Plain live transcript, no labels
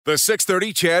The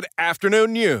 6:30 CHED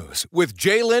Afternoon News with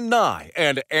Jaylen Nye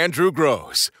and Andrew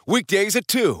Gross. Weekdays at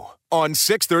 2 on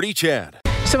 6:30 CHED.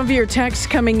 Some of your texts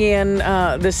coming in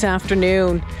this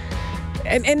afternoon.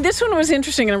 And this one was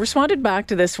interesting, and I responded back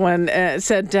to this one.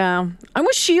 Said, I'm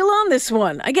with Sheila on this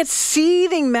one. I get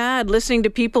seething mad listening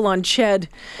to people on CHED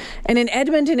and in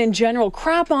Edmonton in general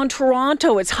crap on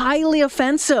Toronto. It's highly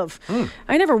offensive.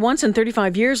 I never once in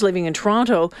 35 years living in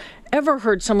Toronto ever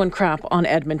heard someone crap on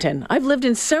Edmonton. I've lived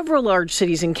in several large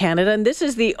cities in Canada, and this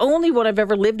is the only one I've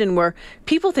ever lived in where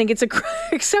people think it's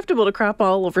acceptable to crap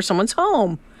all over someone's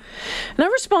home. And I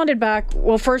responded back,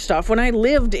 well, first off, when I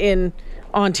lived in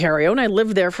Ontario, and I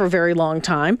lived there for a very long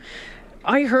time,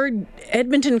 I heard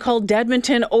Edmonton called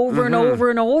Deadmonton over and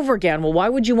over and over again. Well, why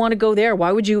would you want to go there?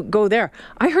 Why would you go there?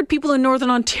 I heard people in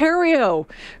Northern Ontario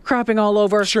crapping all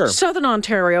over Southern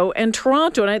Ontario and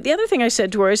Toronto. And the other thing I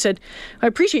said to her, I said, I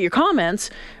appreciate your comments,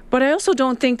 but I also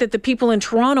don't think that the people in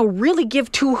Toronto really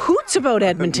give two hoots about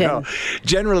Edmonton. No,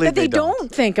 generally that they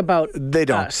don't think about They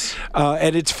don't. us.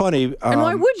 And it's funny. And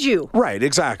why would you? Right,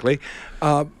 exactly.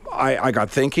 I got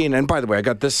thinking, and by the way, I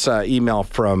got this email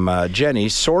from Jenny.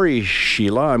 Sorry,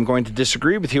 Sheila, I'm going to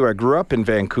disagree with you. I grew up in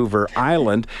Vancouver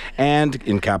Island, and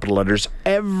in capital letters,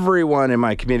 everyone in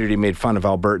my community made fun of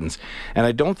Albertans. And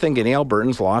I don't think any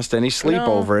Albertans lost any sleep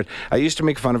over it. I used to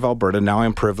make fun of Alberta. Now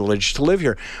I'm privileged to live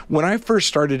here. When I first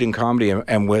started in comedy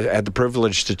and had the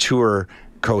privilege to tour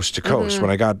coast to coast, when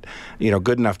I got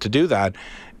good enough to do that,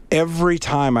 every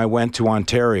time I went to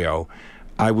Ontario,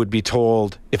 I would be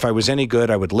told if I was any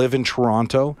good, I would live in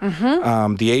Toronto.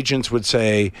 The agents would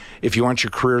say, if you want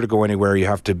your career to go anywhere, you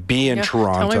have to be in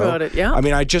Toronto. Tell me about it, yeah. I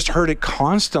mean, I just heard it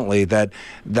constantly that's,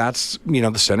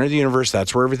 the center of the universe.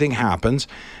 That's where everything happens.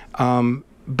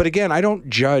 But again, I don't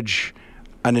judge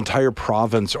an entire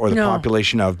province or the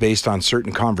population based on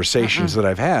certain conversations that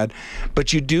I've had,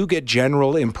 but you do get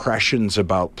general impressions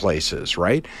about places,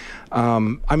 right?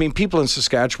 I mean, people in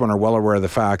Saskatchewan are well aware of the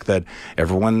fact that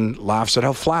everyone laughs at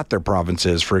how flat their province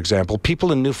is, for example.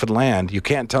 People in Newfoundland, you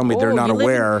can't tell me they're not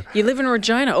aware. You live in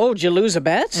Regina. Oh, did you lose a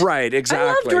bet? Right, exactly.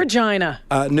 I loved Regina.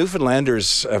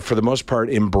 Newfoundlanders, for the most part,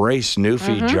 embrace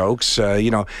Newfie jokes.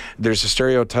 There's a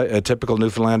stereotypical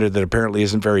Newfoundlander that apparently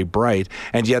isn't very bright,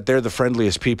 and yet they're the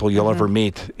friendliest people you'll ever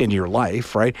meet in your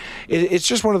life, right? It's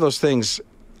just one of those things.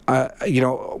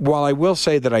 While I will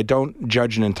say that I don't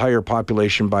judge an entire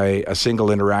population by a single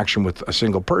interaction with a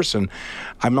single person,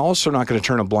 I'm also not going to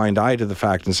turn a blind eye to the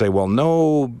fact and say, well,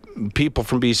 no people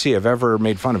from BC have ever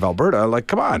made fun of Alberta. Like,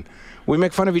 come on. We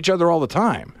make fun of each other all the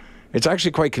time. It's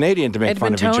actually quite Canadian to make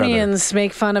fun of each other. Edmontonians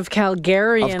make fun of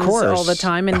Calgarians all the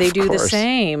time, and they do the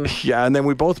same. Yeah, and then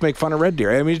we both make fun of Red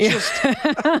Deer. I mean, it's just...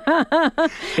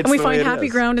 and we find happy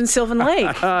ground in Sylvan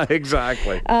Lake.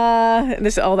 Exactly.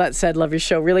 All that said, love your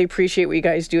show. Really appreciate what you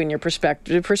guys do in your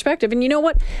perspective. And you know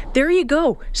what? There you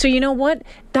go. So you know what?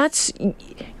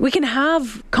 We can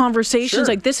have conversations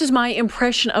like, this is my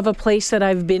impression of a place that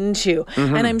I've been to.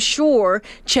 And I'm sure,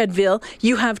 Chedville,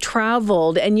 you have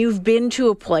traveled and you've been to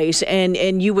a place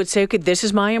and you would say, okay, this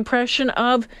is my impression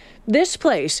of this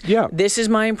place. Yeah. This is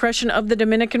my impression of the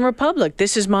Dominican Republic.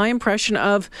 This is my impression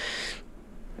of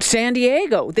San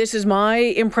Diego. This is my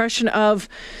impression of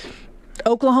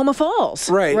Oklahoma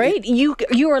Falls. Right?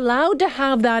 You're allowed to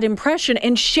have that impression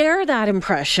and share that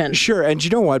impression. Sure, and you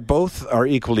know what? Both are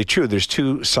equally true. There's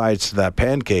two sides to that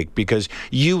pancake because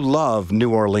you love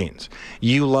New Orleans.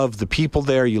 You love the people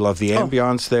there. You love the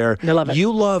ambiance there. I love it.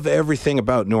 You love everything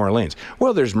about New Orleans.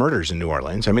 Well, there's murders in New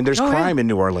Orleans. I mean, there's crime in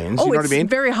New Orleans. You know what I mean? It's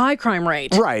very high crime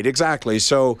rate. Right, exactly.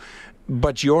 So...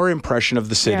 But your impression of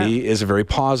the city is a very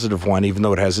positive one, even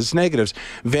though it has its negatives.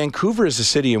 Vancouver is a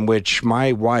city in which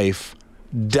my wife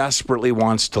desperately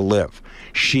wants to live.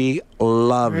 She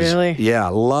loves,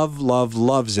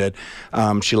 loves it.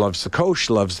 She loves the coast.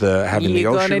 She loves having the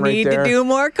ocean right there. You're going to need to do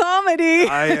more comedy.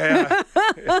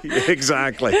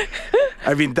 Exactly.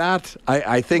 I mean,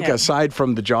 I think aside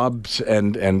from the jobs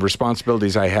and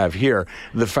responsibilities I have here,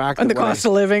 the fact that the cost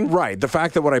of living. Right. The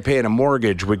fact that what I pay in a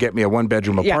mortgage would get me a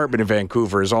one-bedroom apartment in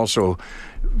Vancouver is also,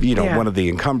 one of the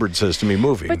encumbrances to me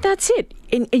moving. But that's it.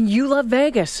 And you love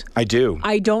Vegas. I do.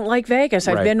 I don't like Vegas.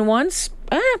 I've been once.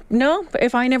 No,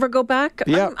 if I never go back,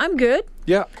 I'm good.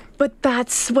 Yeah. But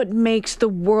that's what makes the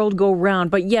world go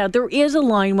round. But yeah, there is a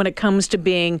line when it comes to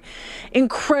being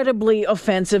incredibly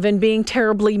offensive and being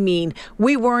terribly mean.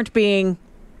 We weren't being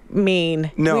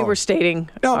mean. No. We were stating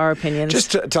our opinions.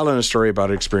 Just telling a story about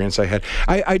an experience I had.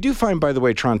 I do find, by the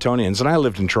way, Torontonians, and I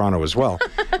lived in Toronto as well.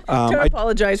 I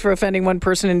apologize for offending one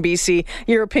person in BC.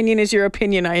 Your opinion is your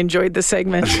opinion. I enjoyed the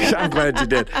segment. I'm glad you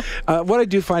did. What I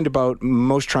do find about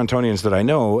most Torontonians that I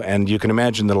know, and you can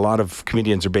imagine that a lot of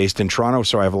comedians are based in Toronto,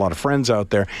 so I have a lot of friends out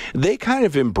there, they kind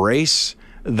of embrace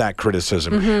that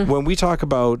criticism. When we talk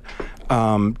about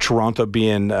Toronto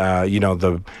being,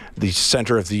 the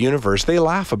center of the universe, they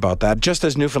laugh about that, just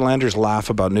as Newfoundlanders laugh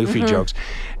about Newfie jokes.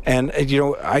 And,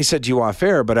 I said to you off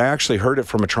air, but I actually heard it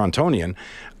from a Torontonian.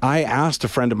 I asked a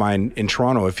friend of mine in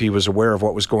Toronto if he was aware of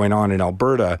what was going on in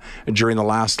Alberta during the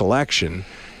last election.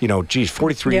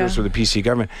 43 years with the PC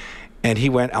government. And he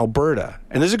went, Alberta.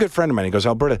 And this is a good friend of mine. He goes,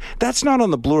 Alberta, that's not on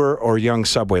the Bloor or Yonge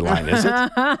subway line, is it? And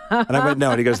I went,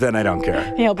 no. And he goes, then I don't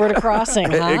care. The Alberta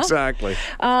crossing, huh? Exactly.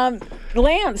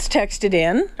 Lance texted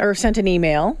in, or sent an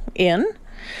email in,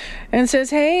 and says,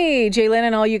 hey, Jaylen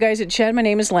and all you guys at Ched, my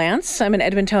name is Lance. I'm an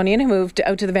Edmontonian who moved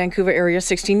out to the Vancouver area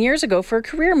 16 years ago for a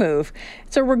career move.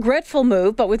 It's a regretful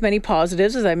move, but with many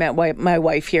positives, as I met my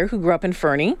wife here, who grew up in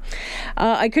Fernie.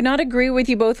 I could not agree with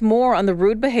you both more on the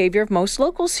rude behavior of most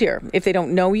locals here. If they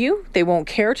don't know you, they won't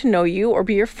care to know you or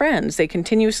be your friends. They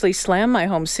continuously slam my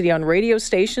home city on radio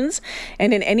stations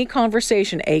and in any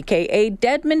conversation, a.k.a.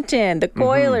 Dedmonton, the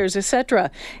Coilers,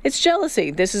 etc. It's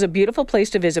jealousy. This is a beautiful place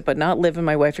to visit, but not live, and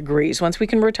my wife agrees. Once we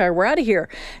can retire, we're out of here.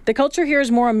 The culture here is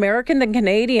more American than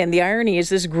Canadian. The irony is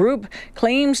this group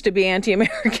claims to be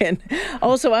anti-American.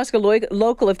 Also, ask a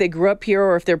local if they grew up here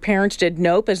or if their parents did.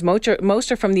 Nope, as most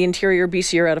are from the interior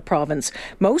BC or out of province.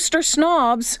 Most are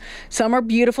snobs. Some are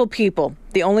beautiful people.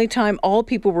 The only time all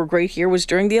people were great here was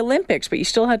during the Olympics, but you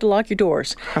still had to lock your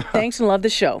doors. Thanks and love the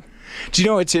show. Do you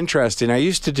know, it's interesting. I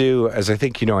used to do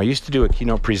a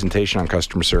keynote presentation on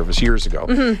customer service years ago.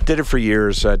 Did it for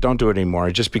years. Don't do it anymore.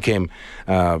 It just became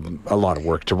a lot of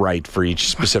work to write for each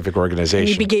specific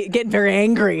organization. You'd be getting very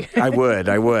angry. I would.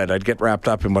 I'd get wrapped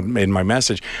up in my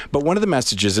message. But one of the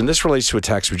messages, and this relates to a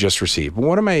text we just received,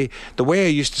 the way I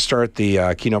used to start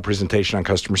the keynote presentation on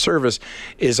customer service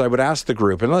is I would ask the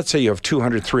group, and let's say you have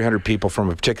 200, 300 people from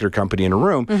a particular company in a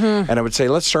room, and I would say,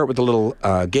 let's start with a little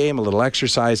game, a little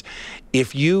exercise.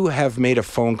 If you have made a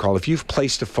phone call, if you've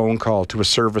placed a phone call to a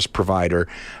service provider,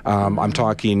 I'm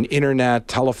talking internet,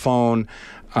 telephone,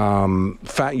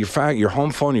 your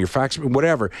home phone, your fax,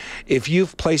 whatever. If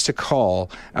you've placed a call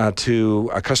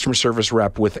to a customer service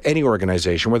rep with any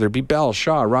organization, whether it be Bell,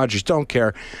 Shaw, Rogers, don't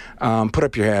care, put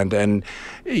up your hand. And,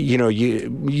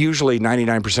 usually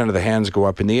 99% of the hands go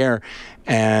up in the air.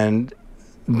 And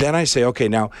then I say, okay,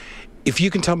 now, if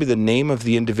you can tell me the name of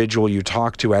the individual you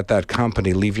talked to at that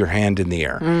company, leave your hand in the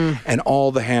air. And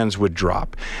all the hands would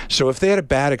drop. So if they had a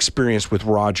bad experience with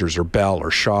Rogers or Bell or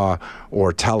Shaw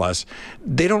or TELUS,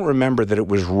 they don't remember that it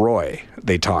was Roy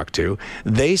they talked to.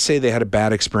 They say they had a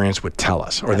bad experience with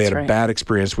TELUS or they had a bad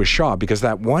experience with Shaw, because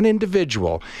that one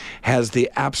individual has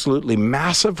the absolutely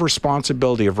massive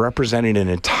responsibility of representing an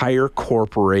entire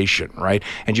corporation, right?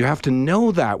 And you have to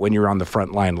know that when you're on the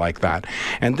front line like that.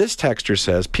 And this texter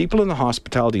says, people in the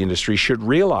hospitality industry should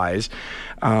realize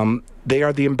they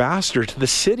are the ambassador to the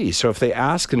city. So if they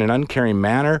ask in an uncaring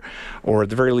manner, or at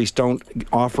the very least don't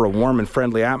offer a warm and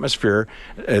friendly atmosphere,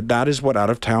 that is what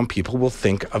out-of-town people will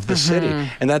think of the city.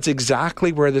 And that's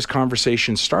exactly where this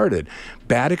conversation started.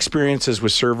 Bad experiences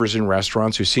with servers in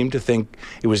restaurants who seemed to think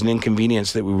it was an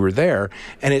inconvenience that we were there,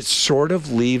 and it sort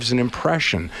of leaves an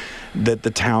impression that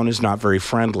the town is not very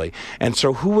friendly. And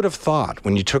so who would have thought,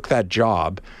 when you took that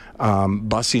job,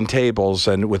 bussing tables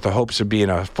and with the hopes of being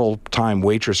a full-time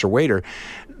waitress or waiter,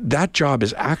 that job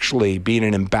is actually being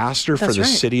an ambassador for the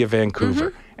city of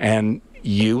Vancouver. And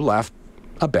you left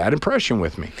a bad impression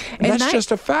with me. And that's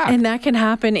just a fact. And that can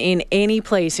happen in any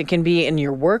place. It can be in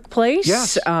your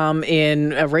workplace,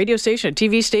 in a radio station, a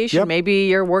TV station. Maybe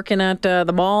you're working at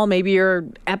the mall, maybe you're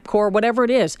Epcor, whatever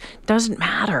it is. Doesn't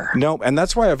matter. No, and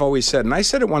that's why I've always said, and I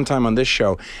said it one time on this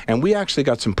show, and we actually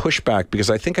got some pushback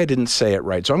because I think I didn't say it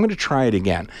right. So I'm going to try it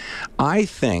again. I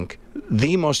think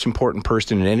the most important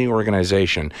person in any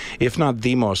organization, if not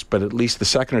the most, but at least the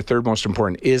second or third most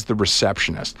important, is the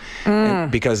receptionist.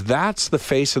 Because that's the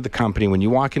face of the company. When you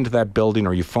walk into that building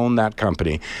or you phone that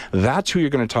company, that's who you're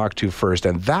going to talk to first,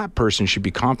 and that person should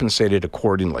be compensated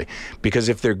accordingly. Because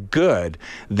if they're good,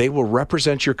 they will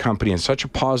represent your company in such a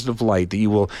positive light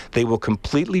that they will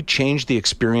completely change the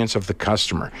experience of the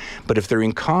customer. But if they're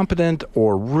incompetent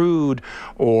or rude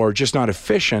or just not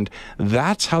efficient,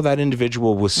 that's how that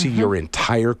individual will see your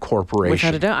entire corporation.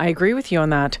 Without a doubt. I agree with you on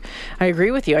that. I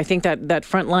agree with you. I think that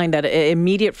front line, that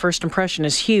immediate first impression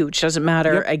is huge. Doesn't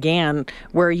matter, again,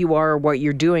 where you are or what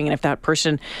you're doing. And if that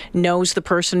person knows the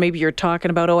person, maybe you're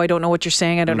talking about, I don't know what you're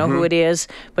saying, I don't know who it is.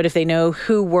 But if they know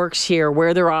who works here,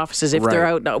 where their office is, if they're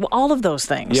out, all of those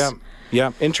things.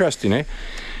 Yeah. Interesting, eh?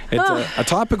 It's a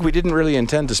topic we didn't really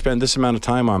intend to spend this amount of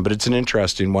time on, but it's an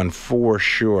interesting one for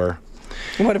sure.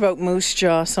 What about Moose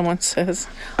Jaw, someone says?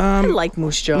 I like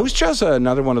Moose Jaw. Moose Jaw's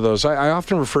another one of those. I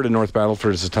often refer to North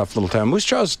Battleford as a tough little town. Moose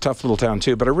Jaw is a tough little town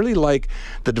too, but I really like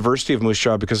the diversity of Moose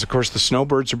Jaw because, of course, the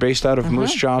Snowbirds are based out of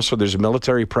Moose Jaw, so there's a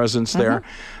military presence there.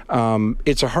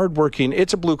 It's a hardworking,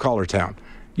 it's a blue-collar town.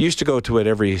 Used to go to it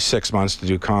every 6 months to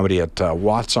do comedy at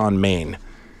Watts on Main,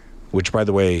 which, by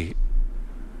the way,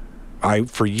 I,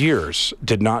 for years,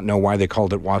 did not know why they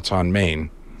called it Watts on Main.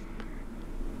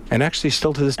 And actually,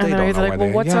 still to this day, don't know why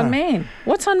they... what's on Main?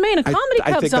 What's on Main? A comedy club's on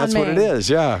Main. I think that's what it is,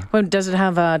 yeah. Well, does it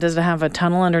have a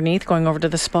tunnel underneath going over to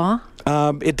the spa?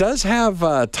 It does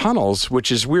have tunnels,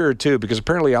 which is weird, too, because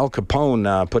apparently Al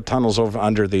Capone put tunnels over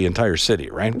under the entire city,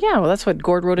 right? Yeah, well, that's what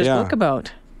Gord wrote his book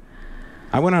about.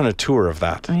 I went on a tour of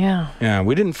that. Yeah,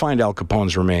 we didn't find Al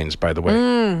Capone's remains, by the way.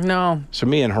 No. So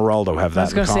me and Geraldo have that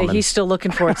in common. I was going to say, he's still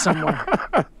looking for it somewhere.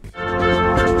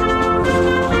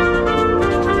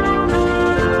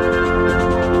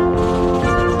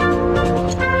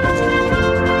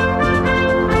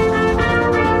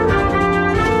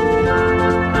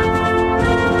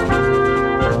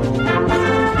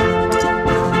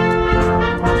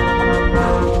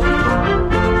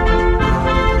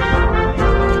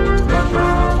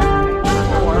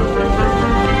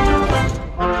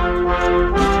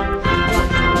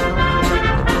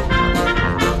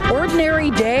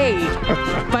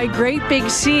 Great Big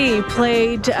Sea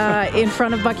played in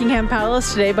front of Buckingham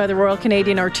Palace today by the Royal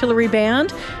Canadian Artillery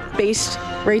Band, based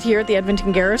right here at the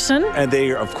Edmonton Garrison. And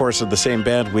they, of course, are the same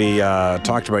band we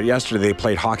talked about yesterday. They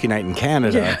played Hockey Night in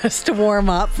Canada. Yes, to warm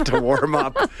up. To warm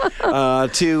up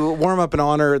and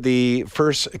honor the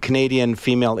first Canadian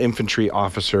female infantry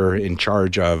officer in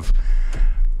charge of...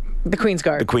 The Queen's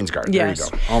Guard. The Queen's Guard.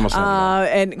 Yes. There you go. Almost.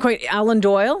 And Alan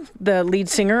Doyle, the lead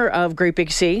singer of Great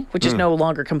Big Sea, which is no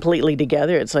longer completely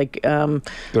together. It's like, they're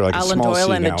like Alan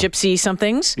Doyle and the Gypsy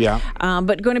somethings. Yeah.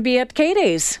 But going to be at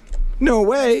K-Days. No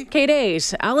way.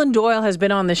 K-Days. Alan Doyle has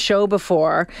been on the show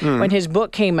before when his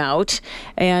book came out,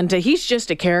 and he's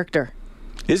just a character.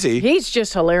 Is he? He's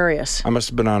just hilarious. I must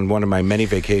have been on one of my many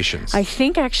vacations. I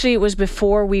think actually it was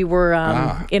before we were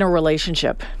in a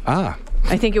relationship.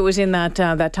 I think it was in that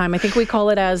time. I think we call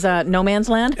it as no man's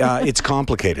land. It's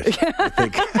complicated.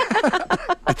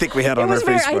 I think we had on our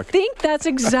Facebook. I think that's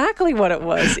exactly what it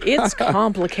was. It's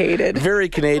complicated. Very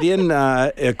Canadian.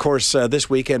 Of course,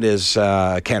 this weekend is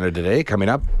Canada Day coming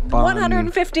up.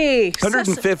 150.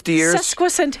 150 years.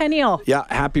 Sesquicentennial. Yeah,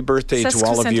 happy birthday to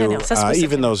all of you,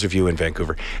 even those of you in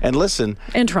Vancouver. And listen.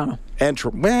 In Toronto.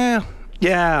 Well,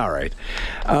 yeah, all right.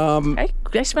 I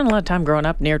spent a lot of time growing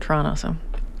up near Toronto, so...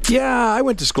 Yeah, I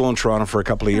went to school in Toronto for a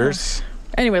couple of years.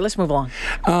 Anyway, let's move along.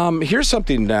 Here's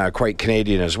something quite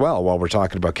Canadian as well, while we're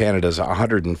talking about Canada's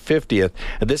 150th.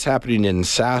 This happening in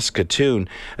Saskatoon.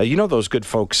 You know those good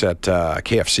folks at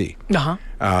KFC?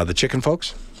 The chicken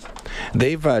folks?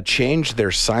 They've changed their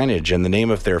signage and the name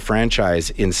of their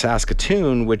franchise in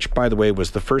Saskatoon, which, by the way,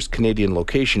 was the first Canadian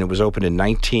location. It was opened in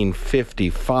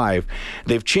 1955.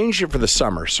 They've changed it for the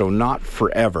summer, so not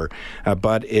forever.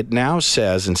 But it now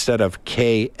says, instead of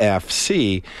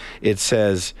KFC, it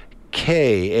says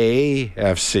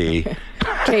KAFC.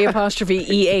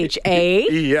 K''EHA.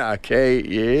 Yeah,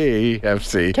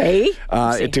 KAFC. K?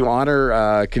 To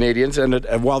honor Canadians. And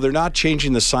while they're not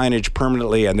changing the signage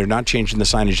permanently and they're not changing the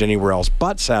signage anywhere else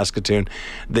but Saskatoon,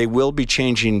 they will be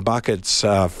changing buckets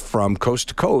from coast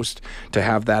to coast to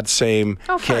have that same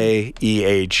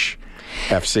KEHFC.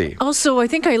 Also, I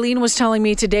think Eileen was telling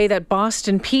me today that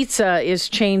Boston Pizza is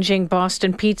changing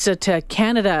Boston Pizza to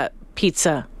Canada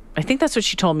Pizza. I think that's what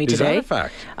she told me today. Is that a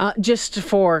fact? Just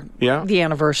for the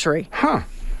anniversary. Huh.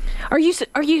 Are you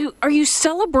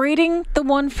celebrating the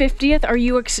 150th? Are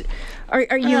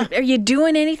you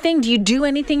doing anything? Do you do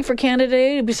anything for Canada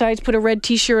Day besides put a red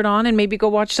T-shirt on and maybe go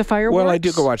watch the fireworks? Well, I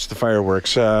do go watch the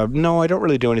fireworks. No, I don't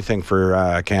really do anything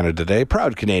for Canada Day.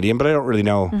 Proud Canadian, but I don't really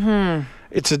know. Mm-hmm.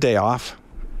 It's a day off.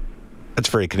 That's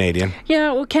very Canadian.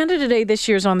 Yeah, well, Canada Day this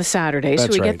year is on the Saturday, so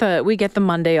we get the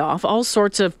Monday off. All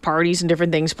sorts of parties and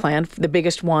different things planned. The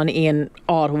biggest one in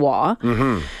Ottawa.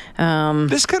 Mm-hmm.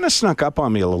 This kind of snuck up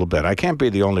on me a little bit. I can't be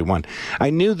the only one. I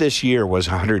knew this year was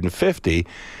 150,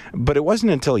 but it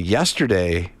wasn't until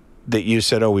yesterday that you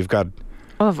said, "Oh, we've got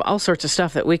of all sorts of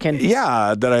stuff that we can.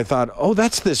 Yeah, that I thought, oh,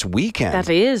 that's this weekend. That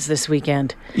is this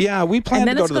weekend. Yeah, we plan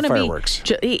to go to the fireworks.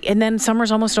 And then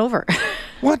summer's almost over.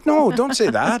 What? No, don't say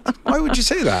that. Why would you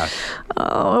say that?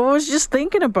 Oh, I was just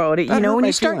thinking about it. That hurt When my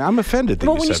you start, feeling. I'm offended that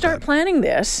well, you when you said start that. planning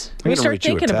this, I'm you gonna start write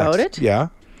you a thinking about text. it. Yeah.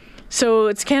 So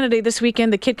it's Canada Day this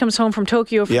weekend. The kid comes home from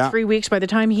Tokyo for 3 weeks. By the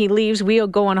time he leaves, we'll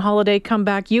go on holiday, come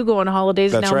back. You go on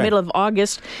holidays. That's now, right. middle of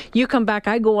August, you come back.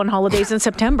 I go on holidays in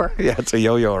September. Yeah, it's a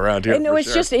yo-yo around here. And no,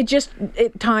 it's sure. just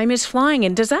time is flying.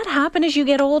 And does that happen as you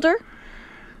get older?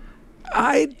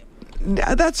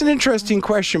 That's an interesting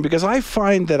question because I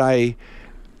find that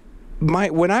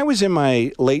when I was in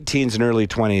my late teens and early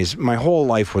 20s, my whole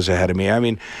life was ahead of me. I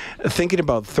mean, thinking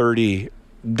about 30,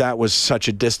 that was such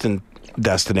a distant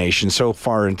destination, so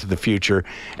far into the future.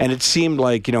 And it seemed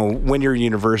like, when you're in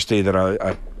university, that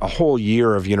a whole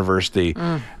year of university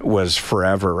was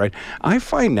forever, right? I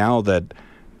find now that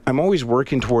I'm always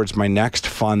working towards my next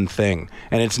fun thing,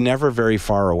 and it's never very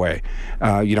far away.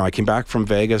 I came back from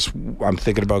Vegas. I'm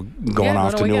thinking about going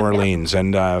off to New Orleans,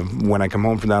 and when I come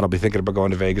home from that, I'll be thinking about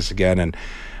going to Vegas again, and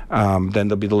then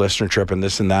there'll be the listener trip and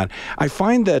this and that. I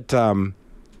find that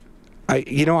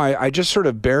I just sort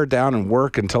of bear down and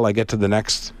work until I get to the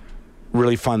next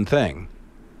really fun thing.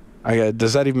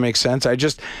 Does that even make sense?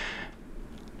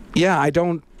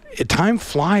 Time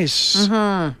flies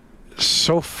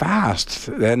so fast.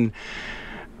 And,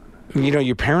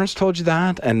 your parents told you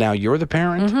that, and now you're the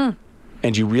parent,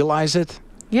 and you realize it.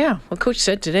 Yeah. Well, Coach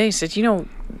said today,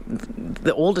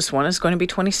 the oldest one is going to be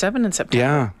 27 in September.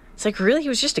 Yeah. It's like, really? He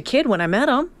was just a kid when I met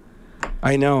him.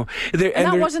 I know. And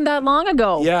that wasn't that long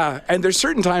ago. Yeah, and there's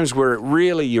certain times where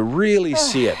you really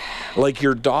see it. Like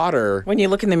your daughter. When you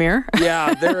look in the mirror?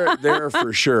 Yeah, they're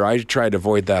for sure. I try to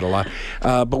avoid that a lot.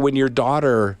 But when your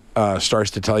daughter starts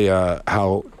to tell you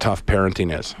how tough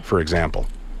parenting is, for example,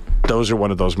 those are one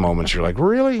of those moments you're like,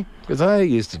 really? Because I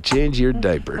used to change your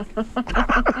diaper.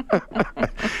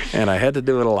 And I had to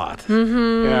do it a lot.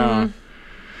 Mm-hmm. Yeah.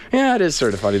 Yeah, it is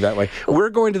sort of funny that way. We're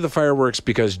going to the fireworks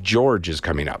because George is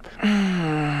coming up.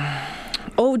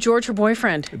 Oh, George, her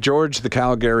boyfriend. George, the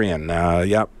Calgarian.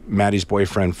 Yep, Maddie's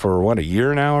boyfriend for, a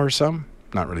year now or something?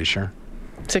 Not really sure.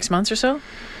 6 months or so?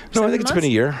 No, I think it's been a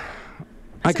year.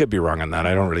 I could be wrong on that.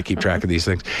 I don't really keep track of these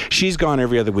things. She's gone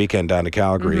every other weekend down to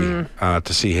Calgary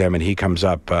to see him, and he comes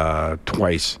up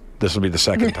twice. This will be the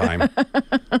second time.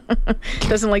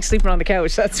 Doesn't like sleeping on the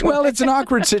couch. That's well, it's an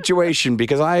awkward situation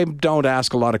because I don't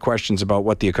ask a lot of questions about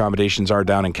what the accommodations are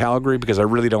down in Calgary because I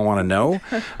really don't want to know.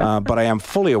 But I am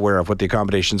fully aware of what the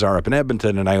accommodations are up in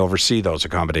Edmonton, and I oversee those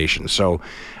accommodations. So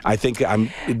I think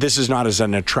this is not as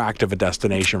an attractive a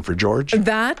destination for George.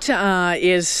 That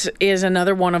is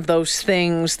another one of those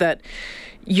things that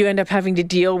you end up having to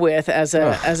deal with as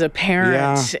a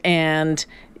parent, and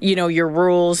your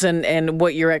rules and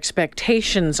what your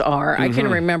expectations are. I can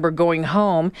remember going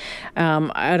home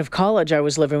out of college. I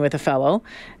was living with a fellow,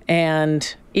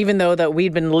 and even though that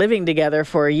we'd been living together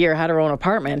for a year, had our own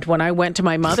apartment, when I went to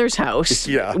my mother's house,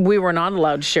 we were not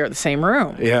allowed to share the same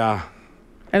room. Yeah.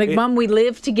 I'm like, Mom, we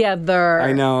live together.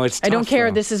 I know, it's tough, I don't care.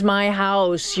 though. This is my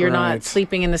house. You're not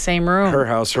sleeping in the same room. Her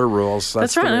house, her rules.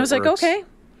 That's right. And I was like, okay.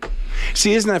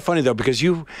 See, isn't that funny, though? Because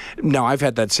I've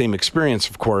had that same experience,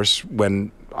 of course,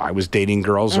 when I was dating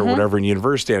girls or whatever in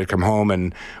university. I'd come home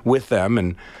and with them,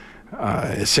 and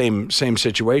same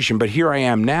situation. But here I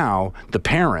am now, the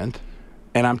parent,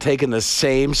 and I'm taking the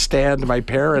same stand my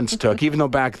parents took, even though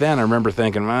back then I remember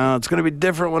thinking, well, it's going to be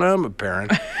different when I'm a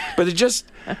parent. But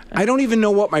I don't even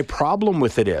know what my problem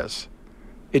with it is.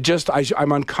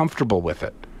 I'm uncomfortable with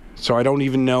it. So I don't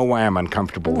even know why I'm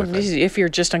uncomfortable with it. If you're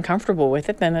just uncomfortable with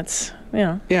it, then it's,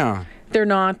 Yeah. They're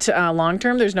not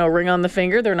long-term. There's no ring on the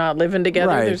finger. They're not living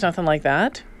together. Right. There's nothing like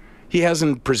that. He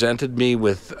hasn't presented me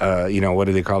with, what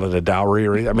do they call it, a dowry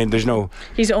or anything? I mean, there's no...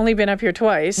 He's only been up here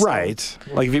twice. Right.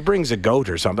 Like if he brings a goat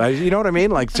or something, you know what I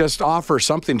mean? Like just offer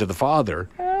something to the father.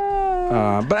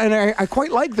 But I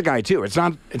quite like the guy too. It's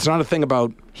not a thing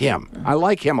about him. I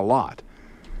like him a lot.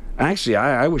 Actually,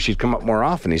 I wish he'd come up more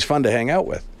often. He's fun to hang out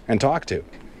with and talk to.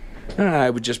 I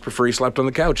would just prefer he slept on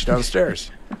the couch downstairs.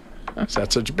 Is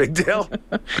that such a big deal?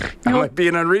 Am I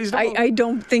being unreasonable? I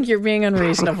don't think you're being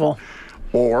unreasonable.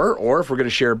 Or if we're going to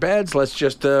share beds, let's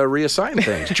just reassign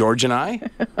things. George and I.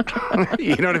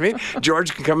 You know what I mean?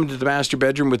 George can come into the master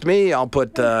bedroom with me. I'll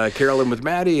put Carol in with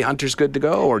Maddie. Hunter's good to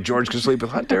go. Or George can sleep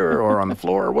with Hunter or on the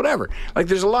floor or whatever. Like,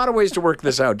 there's a lot of ways to work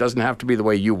this out. It doesn't have to be the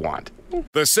way you want.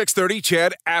 The 6:30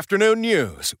 CHED Afternoon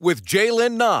News with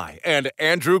Jaylen Nye and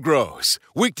Andrew Gross.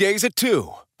 Weekdays at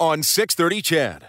 2 on 6:30 CHED.